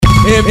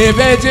Em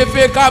vez de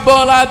ficar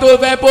bolado,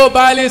 vem pro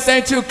baile e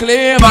sente o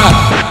clima.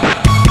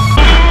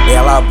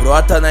 Ela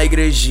brota na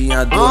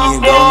igrejinha,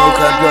 domingão no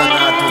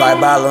campeonato. Vai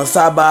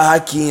balançar a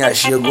barraquinha,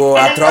 chegou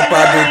a tropa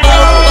do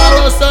Cubango.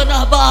 Balançando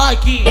as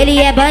barraquinhas,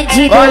 Ele é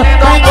bandido,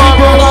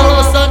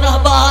 balançando as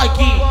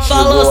barraquinhas,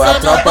 Chegou a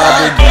tropa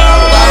do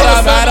Cubango.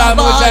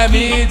 Caramujo é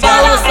Midia,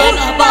 balançando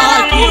as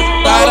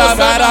barraquinhas,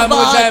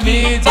 Caramujo é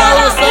Midia,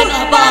 balançando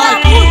as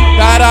barraquinhas.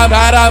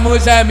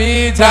 Caramujo é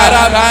Midia,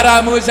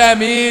 Caramujo é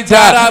Midia,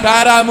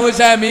 Caramujo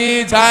é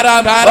Midia, Caramujo é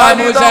Midia,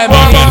 Caramujo é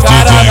Midia,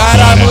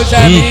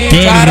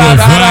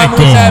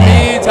 Caramujo é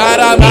Midia,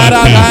 Caramujo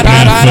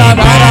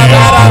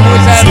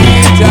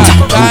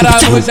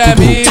é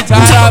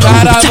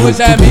Midia, Caramujo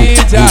é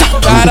Midia,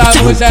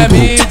 Caramujo é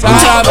Midia,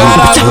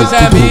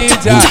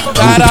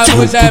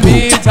 Caramujo é Midia, Caramujo é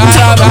Midia,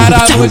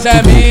 Caramujo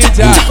é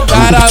Midia,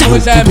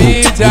 Caramujo é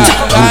Midia,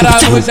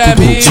 Caramujo é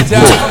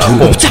Midia.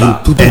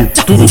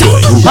 Tudo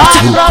dois. a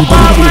tropa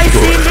mais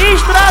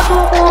sinistra do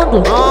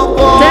mundo.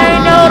 Tem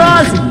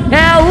neurose, é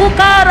o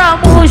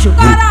Caramujo.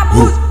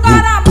 Caramujo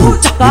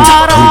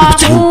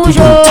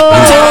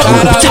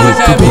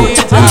é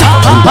Midia,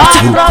 A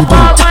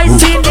tropa mais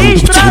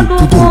sinistra do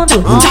mundo.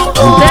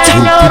 Tem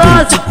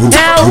neurose, é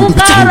o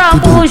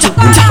Caramujo.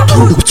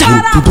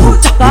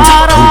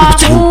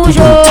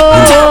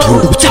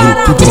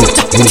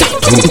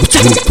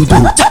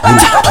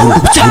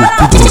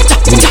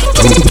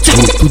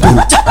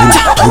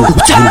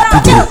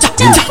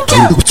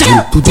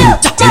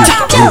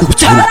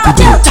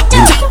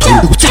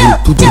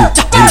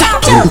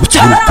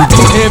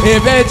 em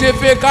vez de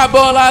ficar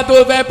bolado,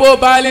 vem pro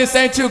baile e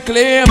sente o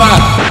clima.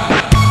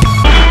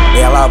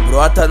 Ela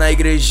brota na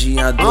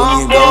igrejinha,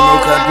 domingão no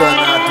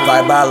campeonato.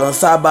 Vai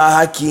balançar a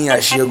barraquinha,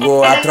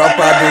 chegou a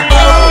tropa do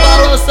Cubango.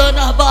 Balançando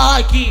as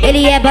barraquinhas,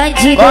 Ele é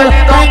bandido,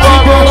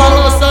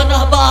 balançando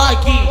as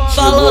barraquinhas,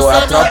 Chegou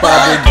a tropa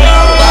do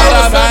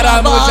Cubango.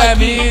 Caramujo é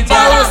Midia,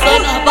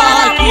 balançando as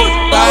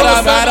barraquinhas,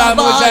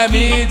 Caramujo é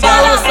Midia,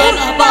 balançando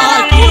as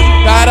barraquinhas.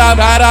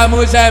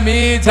 Caramujo é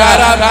Midia,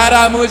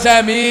 Caramujo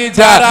é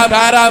Midia,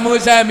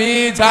 Caramujo é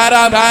Midia,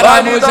 Caramujo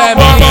é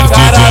Midia,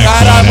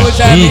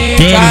 Caramujo é Midia,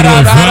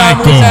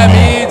 Caramujo é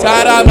Midia,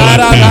 Caramujo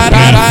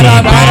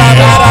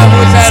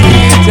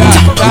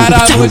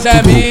é Midia, Caramujo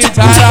é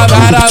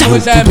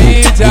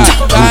Midia,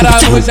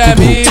 Caramujo é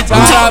Midia,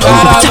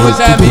 Caramujo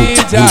é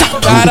Midia,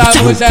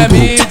 Caramujo é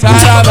Midia,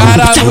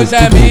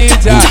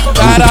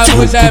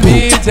 Caramujo é Midia, Caramujo é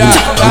Midia,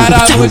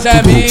 Caramujo é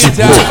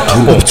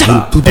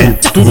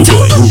Midia. Tudo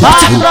dois. a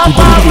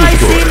tropa mais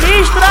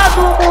sinistra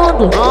do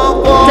mundo.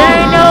 Tem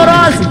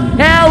neurose,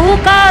 é o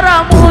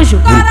Caramujo.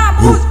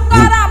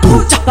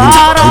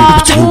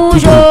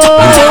 Caramujo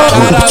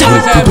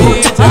é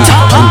Midia,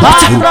 A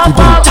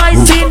tropa mais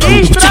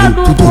sinistra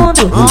do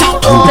mundo.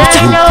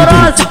 Tem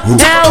neurose,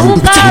 é o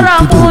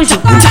Caramujo.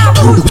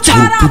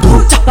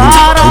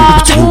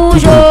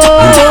 Caramujo.